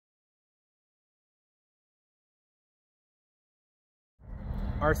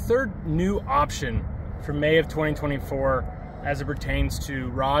our third new option for May of 2024 as it pertains to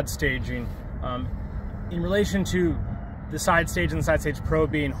rod staging, in relation to the side stage and the side stage pro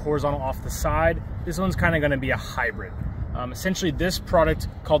being horizontal off the side, this one's kind of going to be a hybrid. Essentially, this product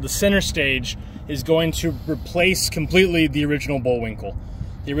called the CenterStage is going to replace completely the original Bullwinkle.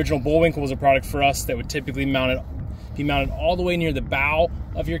 The original Bullwinkle was a product for us that would typically be mounted all the way near the bow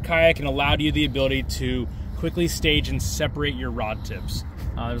of your kayak and allowed you the ability to quickly stage and separate your rod tips.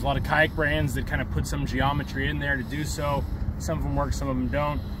 There's a lot of kayak brands that kind of put some geometry in there to do so. Some of them work, some of them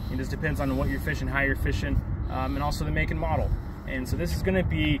don't. It just depends on what you're fishing, how you're fishing, and also the make and model. And so this is going to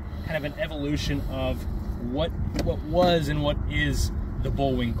be kind of an evolution of what was and what is the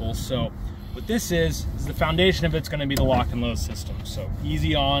Bullwinkle. So what this is the foundation of it's going to be the lock and load system. So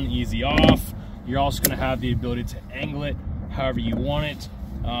easy on, easy off. You're also going to have the ability to angle it however you want it,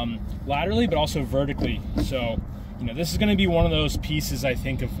 laterally, but also vertically. So, you know, this is going to be one of those pieces, I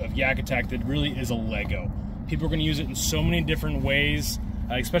think, of Yak Attack that really is a Lego. People are going to use it in so many different ways,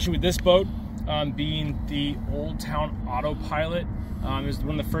 especially with this boat being the Old Town Autopilot. It was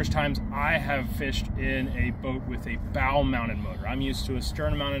one of the first times I have fished in a boat with a bow-mounted motor. I'm used to a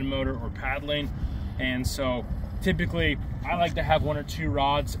stern-mounted motor or paddling, and so typically I like to have one or two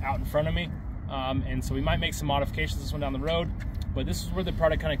rods out in front of me, and so we might make some modifications this one down the road, but this is where the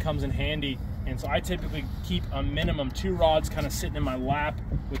product kind of comes in handy. And so I typically keep a minimum 2 rods kind of sitting in my lap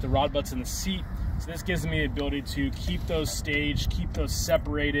with the rod butts in the seat. So this gives me the ability to keep those staged, keep those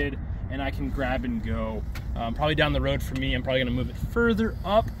separated, and I can grab and go. Probably down the road for me, I'm probably gonna move it further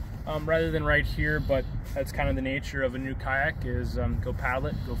up rather than right here, but that's kind of the nature of a new kayak is go paddle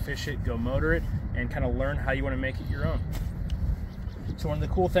it, go fish it, go motor it, and kind of learn how you wanna make it your own. So one of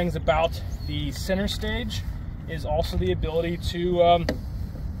the cool things about the CenterStage is also the ability to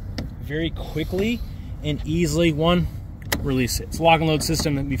very quickly and easily, release it. It's a lock and load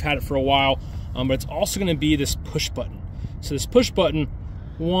system, and we've had it for a while, but it's also gonna be this push button. So this push button,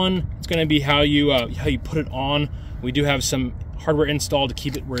 it's going to be how you put it on. We do have some hardware installed to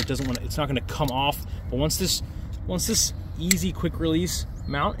keep it where it's not going to come off. But once this easy quick release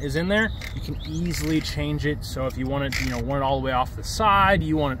mount is in there, you can easily change it. So if you want it, want it all the way off the side,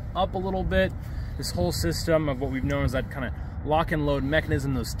 you want it up a little bit. This whole system of what we've known as that kind of lock and load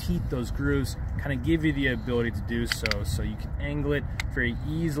mechanism, those teeth, those grooves, kind of give you the ability to do so. So you can angle it very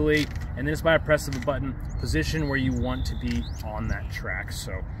easily, and then it's by a press of a button, position where you want to be on that track.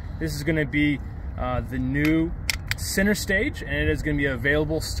 So this is going to be the new CenterStage, and it is going to be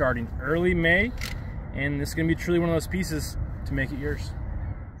available starting early May, and this is going to be truly one of those pieces to make it yours.